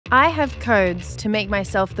I have codes to make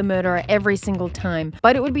myself the murderer every single time,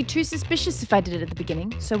 but it would be too suspicious if I did it at the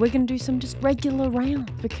beginning. So we're gonna do some just regular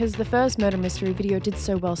rounds because the first murder mystery video did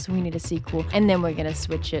so well, so we need a sequel, and then we're gonna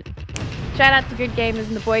switch it. Shout out to Good Gamers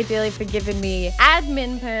and the boy Dilly for giving me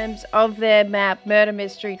admin perms of their map, murder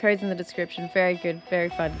mystery, codes in the description. Very good, very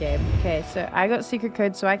fun game. Okay, so I got secret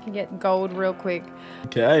codes so I can get gold real quick.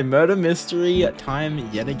 Okay, murder mystery time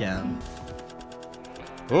yet again.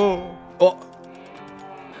 Oh.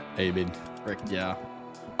 Amen. Frick yeah.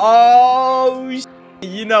 Oh,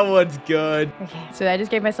 you know what's good. Okay, so I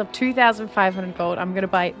just gave myself 2,500 gold. I'm gonna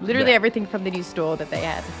buy literally everything from the new store that they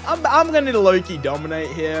had. I'm gonna low-key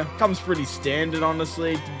dominate here. Comes pretty standard,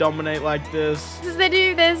 honestly, to dominate like this. This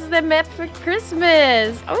is their map for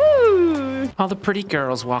Christmas. Ooh. All the pretty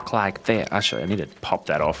girls walk like that. Actually, I need to pop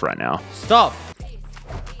that off right now. Stop!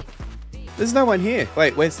 There's no one here.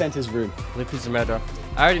 Wait, where's Santa's room? Lippy's a murderer.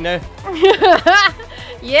 I already know.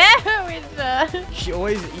 Yeah, Winter. She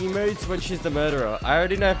always emotes when she's the murderer. I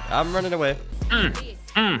already know. I'm running away.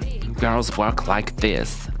 Girls walk like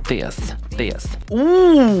this. Ooh!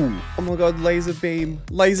 Oh my god, laser beam.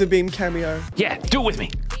 Laser beam cameo. Yeah, do it with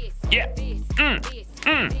me. Yeah.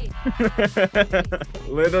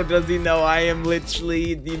 Little does he know I am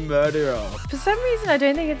literally the murderer. For some reason, I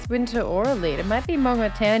don't think it's Winter or Elite. It might be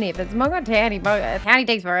Monggy Townie. If it's Monggy Townie, Townie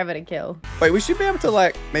takes forever to kill. Wait, we should be able to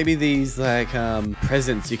like maybe these like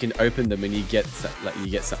presents. You can open them and you get some.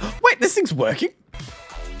 Wait, this thing's working.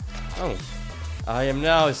 Oh, I am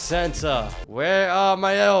now Santa. Where are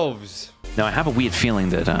my elves? Now, I have a weird feeling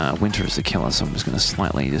that Winter is the killer, so I'm just going to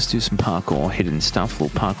slightly just do some parkour, hidden stuff,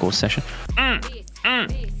 little parkour session.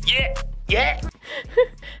 Yeah.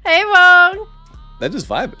 Hey, Mong. They're just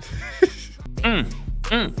vibing.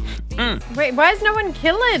 Wait, why is no one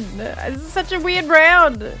killing? This is such a weird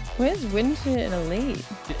round. Where's Winter and Elite?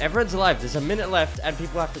 Dude, everyone's alive. There's a minute left and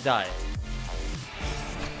people have to die.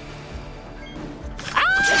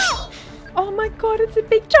 Oh my god, it's a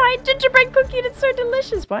big giant gingerbread cookie and it's so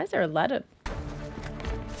delicious. Why is there a ladder?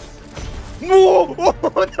 Whoa!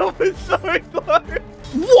 That was so close.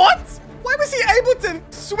 What? Why was he able to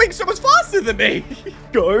swing so much faster than me?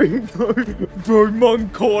 Go. Bro, Mon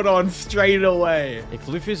caught on straight away. If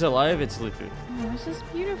Luffy's alive, it's Luffy. Oh, this is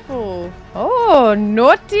beautiful. Oh,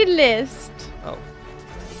 naughty list. Oh.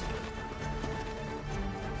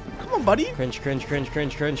 Come on, buddy. Cringe. Hey,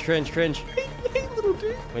 little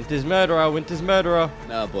dude. Winter's murderer.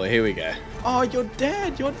 Oh boy, here we go. Oh, you're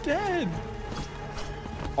dead.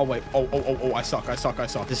 Oh, wait. Oh, I suck. He's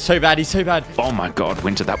so bad. Oh my god,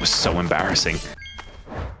 Winter, that was so embarrassing.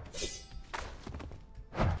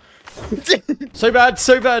 So bad.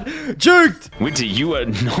 Juked! Winter, you are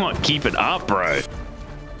not keeping up, bro.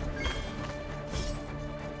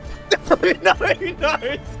 No.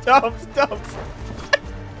 Stop.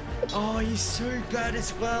 Oh, he's so bad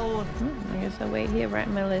as well. I guess I'll wait here, write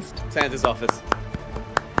my list. Santa's office.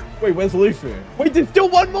 Wait, where's Luffy? Wait, there's still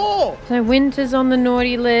one more. So Winter's on the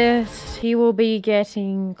naughty list. He will be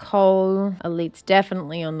getting coal. Elite's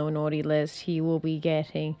definitely on the naughty list. He will be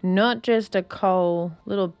getting not just a coal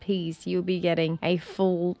little piece. You'll be getting a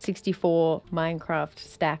full 64 Minecraft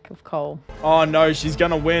stack of coal. Oh no, she's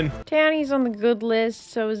gonna win. Townie's on the good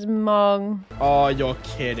list. So is Mong. Oh, you're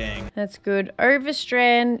kidding. That's good.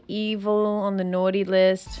 Overstrand, Evil on the naughty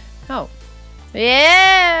list. Oh.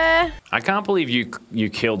 Yeah! I can't believe you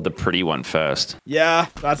killed the pretty one first. Yeah,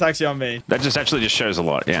 that's actually on me. That just actually just shows a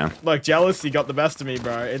lot, yeah. Look, jealousy got the best of me,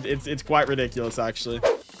 bro. It's quite ridiculous, actually.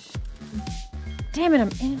 Damn it,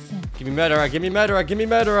 I'm innocent. Give me murderer.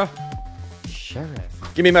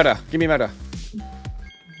 Sheriff. Give me murder.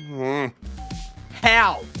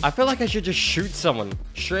 How? I feel like I should just shoot someone.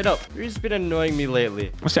 Straight up. Who's been annoying me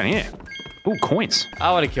lately? What's down here? Ooh, coins.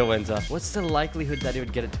 I want to kill Winter. What's the likelihood that he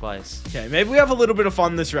would get it twice? Okay, maybe we have a little bit of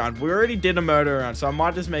fun this round. We already did a murder round, so I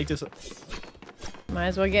might just make this... Might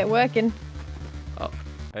as well get working. Oh,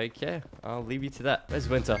 okay. I'll leave you to that. Where's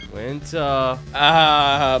Winter? Winter.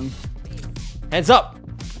 Hands up!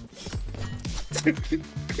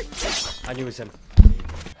 I knew it was him.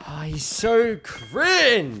 Oh, he's so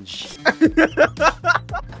cringe.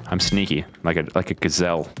 I'm sneaky, like a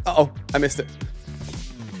gazelle. Uh-oh, I missed it.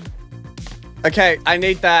 Okay, I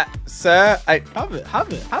need that, sir. Have it.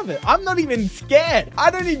 I'm not even scared.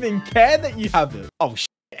 I don't even care that you have it. Oh, shit.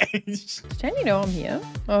 Does Townie know I'm here?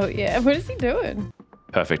 Oh, yeah. What is he doing?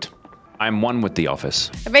 Perfect. I'm one with the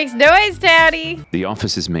office. It makes noise, Townie. The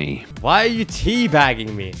office is me. Why are you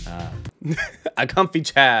teabagging me? A comfy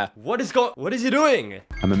chair. What is he doing?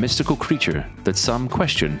 I'm a mystical creature that some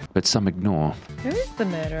question, but some ignore. Who is the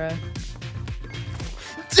murderer?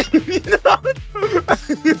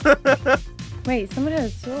 Wait, someone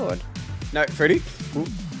has a sword. No, Fruity. Ooh.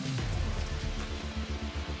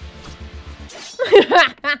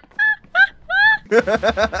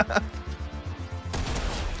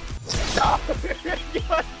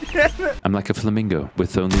 I'm like a flamingo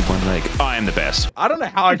with only one leg. I am the best. I don't know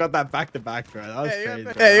how I got that back to back, bro. That was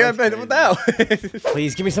crazy. Yeah, you got better. What the hell?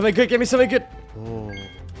 Please give me something good. Give me something good. Oh.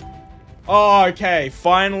 Oh, okay.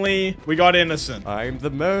 Finally, we got innocent. I'm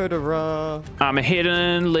the murderer. I'm a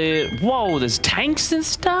hidden lit. Whoa, there's tanks and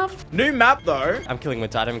stuff? New map, though. I'm killing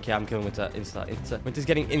Winter. I don't care. I'm killing Winter. Winter's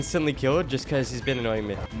getting instantly killed just because he's been annoying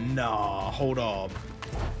me. Nah, hold up.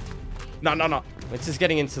 No, no, no. Winter's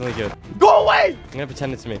getting instantly killed. Go away! I'm gonna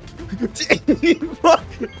pretend it's me. Fuck.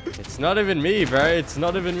 It's not even me, bro. It's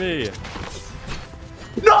not even me.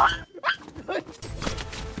 No!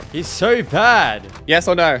 He's so bad. Yes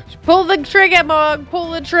or no? Pull the trigger, Mog.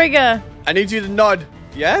 Pull the trigger. I need you to nod.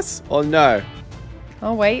 Yes or no?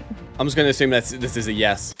 Oh, wait. I'm just going to assume that this is a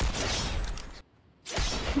yes.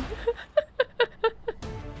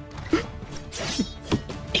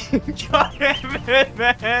 God damn it,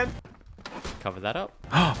 man. Cover that up.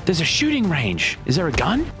 Oh, there's a shooting range. Is there a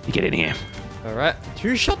gun? You get in here. All right.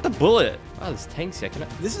 Who shot the bullet? Oh, there's tanks here. Can I?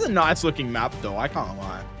 This is a nice looking map, though. I can't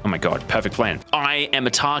lie. Oh my god, perfect plan. I am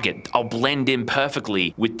a target. I'll blend in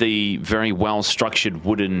perfectly with the very well-structured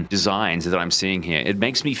wooden designs that I'm seeing here. It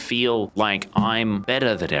makes me feel like I'm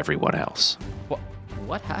better than everyone else.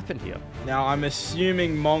 What happened here? Now, I'm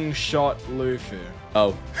assuming Mong shot Lufu.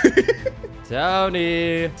 Oh.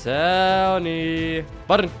 Townie. Townie.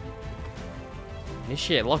 Button.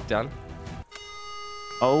 Initiate lockdown.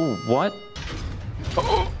 Oh, what?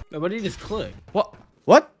 What did he just click? What?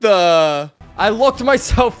 What the? I locked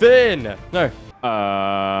myself in. No.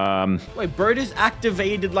 Wait, bro just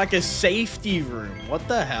activated like a safety room. What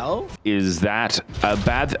the hell? Is that a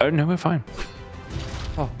bad... Oh, no, we're fine.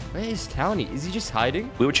 Oh, where is Townie? Is he just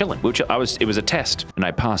hiding? We were chilling. It was a test, and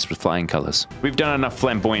I passed with flying colors. We've done enough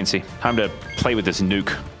flamboyancy. Time to play with this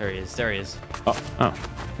nuke. There he is. There he is. Oh,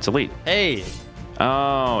 it's elite. Hey.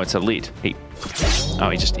 Oh, it's elite. Oh,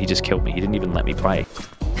 he just killed me. He didn't even let me play.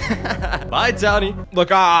 Bye, Townie.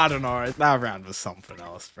 Look, I don't know. That round was something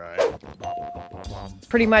else, bro.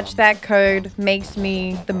 Pretty much that code makes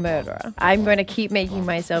me the murderer. I'm going to keep making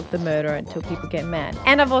myself the murderer until people get mad.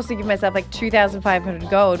 And I've also given myself like 2,500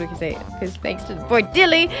 gold because thanks to the boy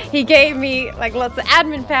Dilly, he gave me like lots of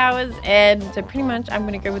admin powers. And so pretty much I'm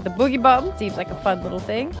going to go with the boogie bomb. Seems like a fun little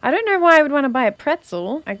thing. I don't know why I would want to buy a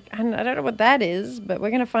pretzel. I don't know what that is, but we're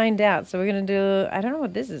going to find out. So we're going to do, I don't know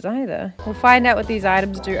what this is either. We'll find out what these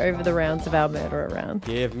items do over the rounds of our murderer round.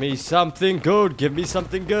 Give me something good. Give me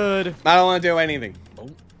something good. I don't want to do anything.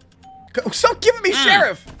 Stop giving me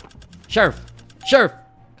Sheriff! Sheriff. Sheriff.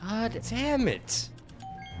 God damn it.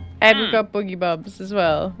 And we've got boogie bombs as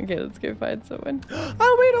well. Okay, let's go find someone.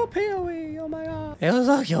 Oh, we don't POE. Oh my god.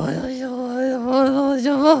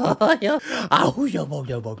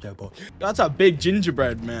 That's a big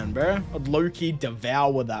gingerbread man, bro. I'd low-key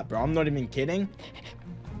devour that, bro. I'm not even kidding.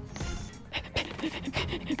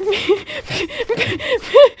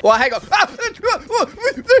 Well, hang on.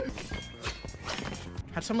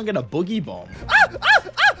 How'd someone get a boogie bomb?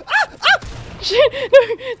 Shit, no,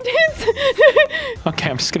 dance. Okay,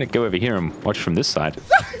 I'm just gonna go over here and watch from this side.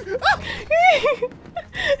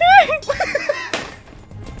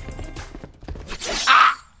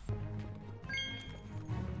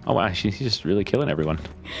 Oh wow, she's just really killing everyone.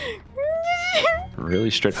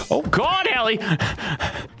 Really straight. Oh God, Ellie!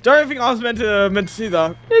 Don't think I was meant to see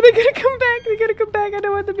that. No, they're gonna come back. They're gonna come back. I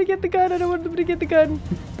don't want them to get the gun. I don't want them to get the gun.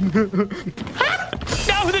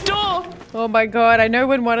 No, the door! Oh my god, I know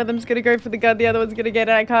when one of them's gonna go for the gun, the other one's gonna get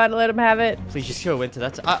it. I can't let them have it. Please just kill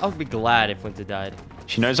Winter. I'll be glad if Winter died.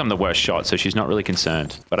 She knows I'm the worst shot, so she's not really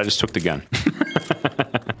concerned. But I just took the gun.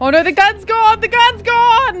 Oh no, the gun's gone! The gun's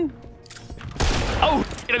gone! Oh,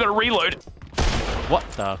 I gotta reload. What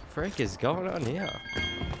the frick is going on here?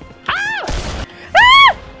 Ah!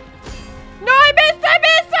 Ah! No, I missed! I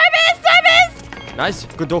missed! I missed! I missed! Nice.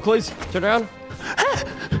 Good door, please. Turn around.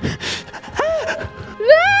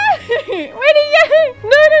 Where do you go?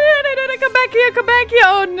 No, come back here, come back here.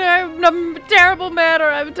 Oh no, I'm a terrible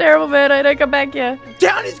murderer. I'm a terrible murderer. No, come back here.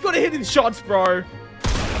 Townie's gotta hit his shots, bro.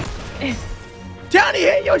 Townie,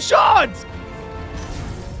 hit your shots!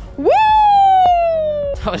 Woo!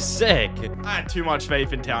 That was sick. I had too much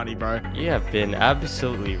faith in Townie, bro. You have been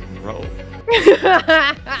absolutely rolled.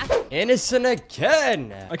 Innocent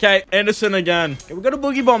again. Okay, Anderson again. Okay, we've got a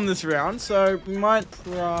boogie bomb this round, so we might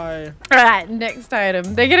try. All right, next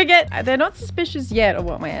item. They're not suspicious yet of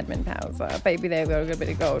what my admin powers are. Maybe they've got a good bit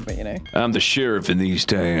of gold, but you know. I'm the sheriff in these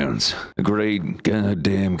towns. A great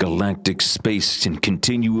goddamn galactic space and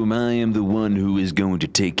continuum. I am the one who is going to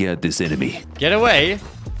take out this enemy. Get away.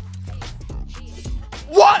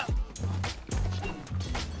 What?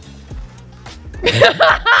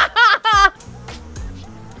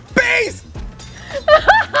 Bees!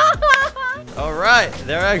 All right,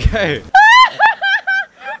 there I go.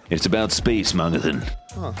 It's about space, Mongathan.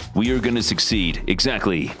 We are gonna succeed.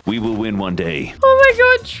 Exactly. We will win one day. Oh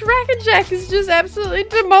my god, Tracker Jack has just absolutely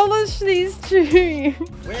demolished these two.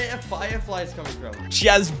 Where are fireflies coming from? She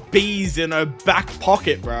has bees in her back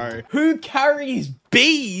pocket, bro. Who carries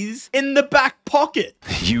bees in the back pocket?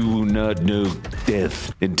 You will not know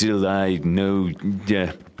death until I know.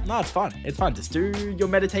 Yeah. No, it's fun. It's fun. Just do your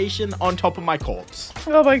meditation on top of my corpse.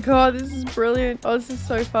 Oh my god, this is brilliant. Oh, this is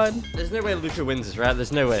so fun. There's no way Luffy wins this, right?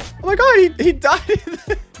 There's no way. Oh my god, he died.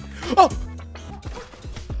 Oh.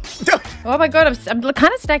 Oh my god, I'm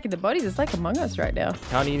kind of stacking the bodies. It's like Among Us right now.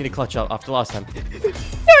 Townie, you need to clutch up after last time.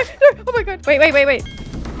 No, oh my god. Wait.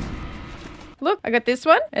 Look, I got this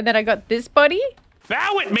one, and then I got this body,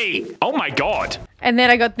 Bow at me! Oh my god! and then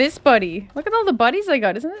I got this body. Look at all the bodies I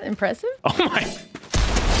got. Isn't it impressive? Oh my.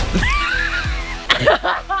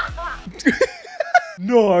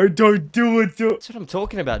 No, don't do it. That's what I'm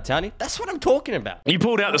talking about, Townie. That's what I'm talking about. You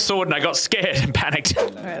pulled out the sword and I got scared and panicked. All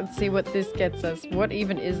right, let's see what this gets us. What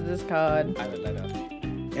even is this card?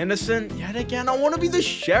 Innocent yet again. I want to be the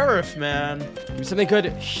sheriff, man. Give me something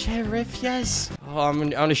good. Sheriff, yes. Oh, I'm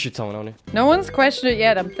gonna shoot someone on it. No one's questioned it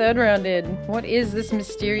yet. I'm third round in. What is this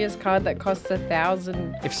mysterious card that costs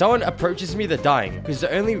 1,000? If someone approaches me, they're dying. Because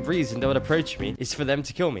the only reason they would approach me is for them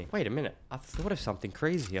to kill me. Wait a minute. I've thought of something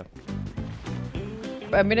crazy here.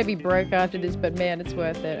 I'm gonna be broke after this, but man, it's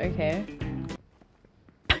worth it. Okay.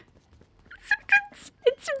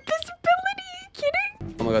 It's invisibility. Are you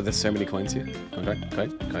kidding? Oh my god, there's so many coins here.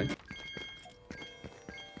 Okay.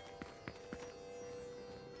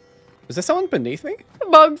 Is there someone beneath me?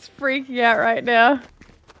 Mog's freaking out right now.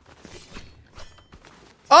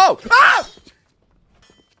 Oh! Ah!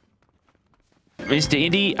 Mr.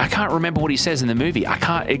 Indy, I can't remember what he says in the movie. I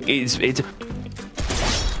can't. It's.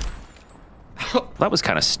 That was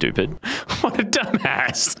kind of stupid. What a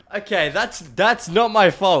dumbass. Okay, that's not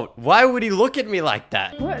my fault. Why would he look at me like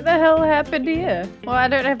that? What the hell happened here? Well, I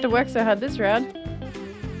don't have to work so hard this round.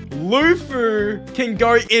 Luffy can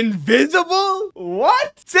go invisible?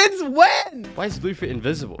 What? Since when? Why is Luffy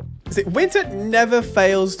invisible? See, Winter never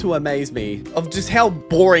fails to amaze me of just how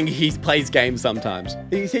boring he plays games sometimes.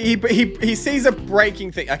 He sees a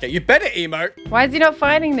breaking thing. Okay, you better emote. Why is he not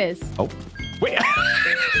fighting this? Oh. Wait.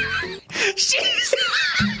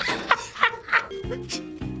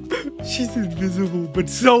 She's invisible, but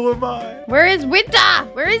so am I. Where is Winter?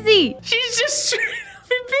 Where is he? She's just straight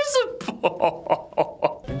up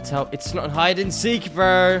invisible. It's not hide and seek,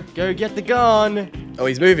 bro. Go get the gun. Oh,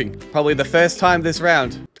 he's moving. Probably the first time this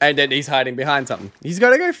round. And then he's hiding behind something. He's got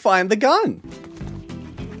to go find the gun.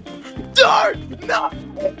 No!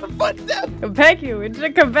 Come back here,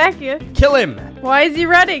 Winter. Come back here. Kill him. Why is he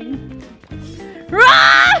running?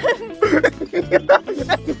 Run!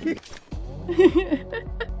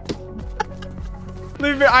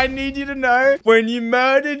 Luffy, I need you to know, when you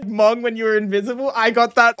murdered Mong when you were invisible, I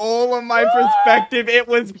got that all on my perspective. It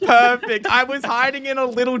was perfect. I was hiding in a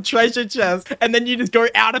little treasure chest, and then you just go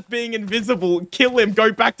out of being invisible, kill him,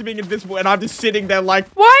 go back to being invisible, and I'm just sitting there like,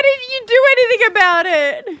 Why didn't you do anything about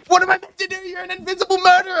it? what am I meant to do? You're an invisible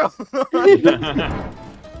murderer.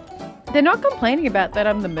 They're not complaining about that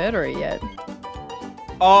I'm the murderer yet.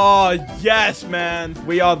 Oh, yes, man.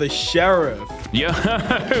 We are the sheriff. Yo,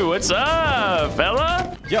 what's up,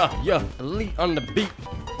 fella? Yeah, elite on the beat.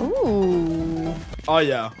 Ooh. Oh,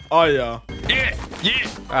 yeah. Yeah.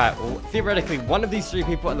 All right, well, theoretically, one of these three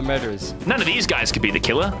people are the murderers. None of these guys could be the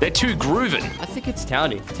killer. They're too grooving. I think it's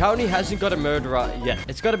Townie. Townie hasn't got a murderer yet.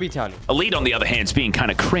 It's got to be Townie. Elite, on the other hand, is being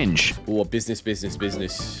kind of cringe. Oh, business.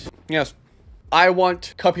 Yes. I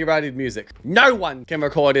want copyrighted music. No one can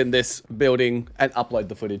record in this building and upload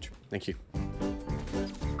the footage. Thank you.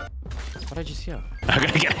 What did I just hear? I'm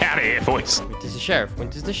gonna get out of here, boys. Winter's the sheriff.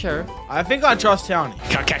 Winter's the sheriff. I think I trust Townie.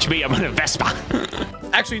 Can't catch me, I'm in a Vespa.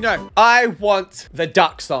 Actually, no. I want the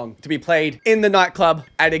Duck song to be played in the nightclub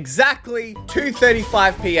at exactly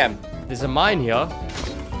 2:35 p.m. There's a mine here.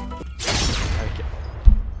 Okay.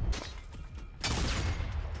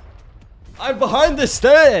 I'm behind the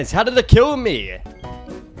stairs. How did it kill me?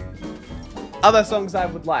 Other songs I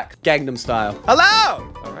would like. Gangnam Style.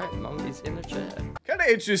 Hello! All right, Monggy's in the chair. Can I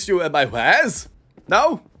interest you in my wares?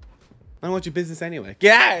 No? I don't want your business anyway.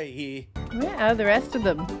 Get out of here. Where are the rest of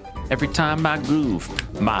them? Every time I groove,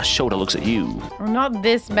 my shoulder looks at you. Oh, not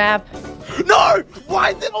this map. No! Why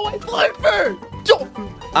is it always Luffy?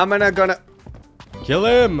 I'm gonna... Kill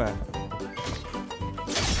him.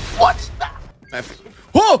 What's that?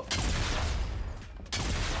 Whoa!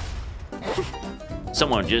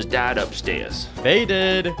 Someone just died upstairs.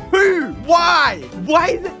 Baited. Who? Why?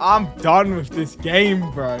 Why is it? I'm done with this game,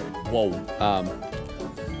 bro. Whoa.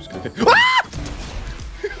 Just gonna pick... Ah!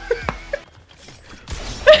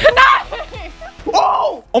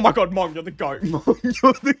 Oh! Oh my god, Mong, you're the goat. Mong,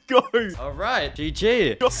 you're the goat. All right,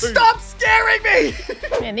 GG. Stop scaring me!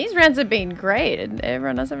 Man, these rounds have been great. And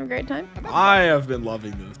everyone else having a great time. I have been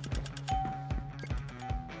loving this.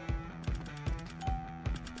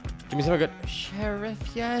 Give me something good. Sheriff,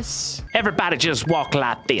 yes. Everybody just walk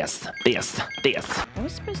like this. That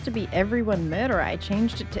was supposed to be everyone murderer. I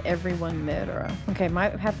changed it to everyone murderer. Okay,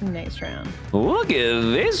 might happen next round. Look at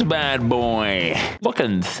this bad boy.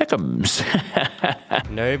 Looking thickums.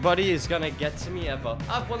 Nobody is gonna get to me ever.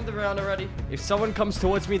 I've won the round already. If someone comes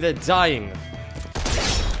towards me, they're dying.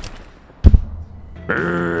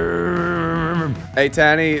 Hey,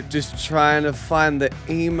 Townie, just trying to find the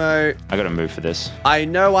emote. I gotta move for this. I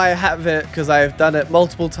know I have it because I've done it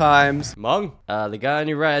multiple times. Mong, the guy on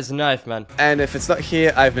your right has a knife, man. And if it's not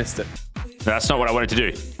here, I've missed it. That's not what I wanted to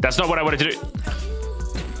do. That's not what I wanted to do.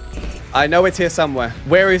 I know it's here somewhere.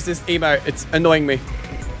 Where is this emote? It's annoying me.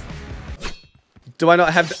 Do I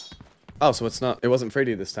not have the... Oh, so it's not. It wasn't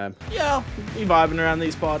 3D this time. Yeah, be vibing around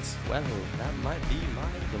these spots. Well, that might be my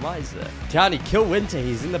demise there. Townie, kill Winter.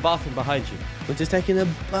 He's in the bathroom behind you. We're just taking a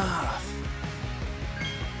bath.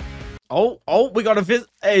 Oh, we got a visit.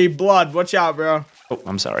 Hey, Blood, watch out, bro. Oh,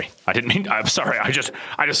 I'm sorry. I didn't mean. I'm sorry. I just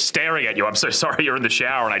staring at you. I'm so sorry. You're in the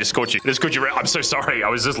shower and I just caught you. I'm so sorry. I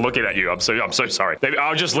was just looking at you. I'm so sorry. Maybe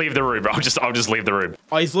I'll just leave the room. I'll just leave the room.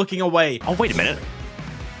 Oh, he's looking away. Oh, wait a minute.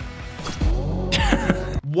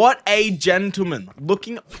 What a gentleman.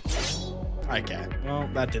 Looking... Okay, well,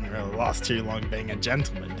 that didn't really last too long being a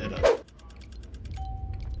gentleman, did it?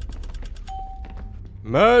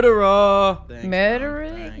 Murderer. Thanks,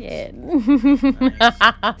 Murderer? Mom, Yeah.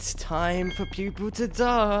 It's time for people to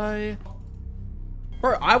die.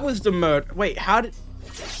 Bro, I was the murder... Wait, how did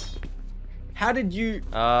you...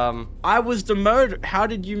 I was the murder... How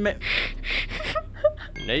did you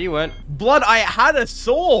No, you weren't. Blood, I had a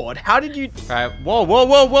sword. How did you... All right. Whoa.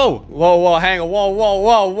 Whoa, hang on.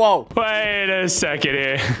 Whoa. Wait a second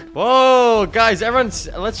here. Whoa, guys,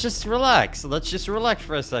 let's just relax. Let's just relax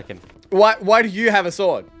for a second. Why do you have a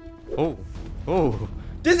sword? Oh.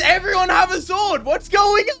 Does everyone have a sword? What's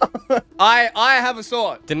going on? I have a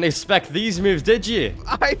sword. Didn't expect these moves, did you?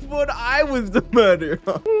 I thought I was the murderer.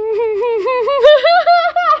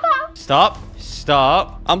 Stop.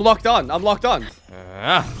 I'm locked on. What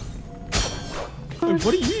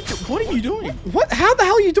are you doing? What? How the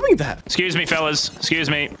hell are you doing that? Excuse me, fellas. Excuse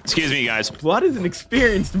me, guys. Blood is an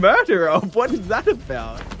experienced murderer. What is that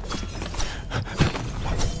about?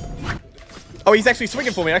 Oh, he's actually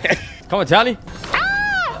swinging for me. Okay. Come on, Townie.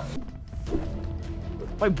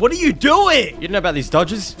 Wait, what are you doing? You don't know about these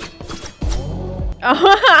dodges?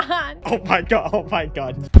 Oh my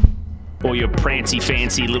god. All your prancy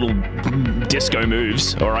fancy little disco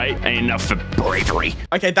moves, all right? Ain't enough for bravery.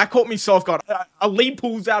 Okay, that caught me so off guard. Ali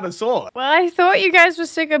pulls out a sword. Well, I thought you guys were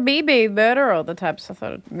sick of me being murderer all the time, so I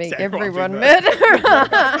thought I'd make everyone murderer.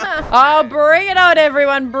 Oh, bring it on,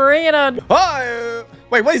 everyone. Bring it on. Oh,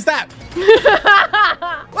 wait, what is that?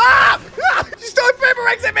 She's throwing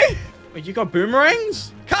boomerangs at me. Wait, you got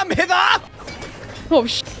boomerangs? Come hither. Oh,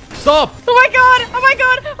 sh. Stop. Oh my god.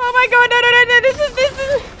 No. This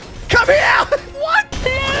is... Come here. What?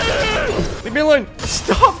 Leave me alone.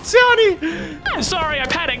 Stop, Townie. I'm sorry, I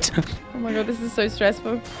panicked. Oh my god, this is so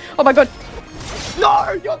stressful. Oh my god.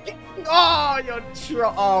 No, you're...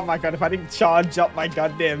 Oh my god, if I didn't charge up my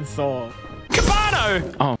goddamn sword.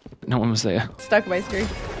 Cabano! Oh, no one was there. Stuck my screen.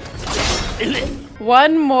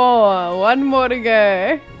 One more to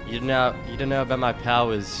go. You don't know about my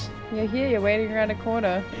powers. You're here, you're waiting around a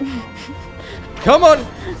corner. Come on.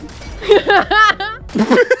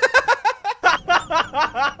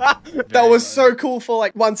 That was so cool for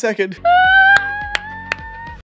like 1 second.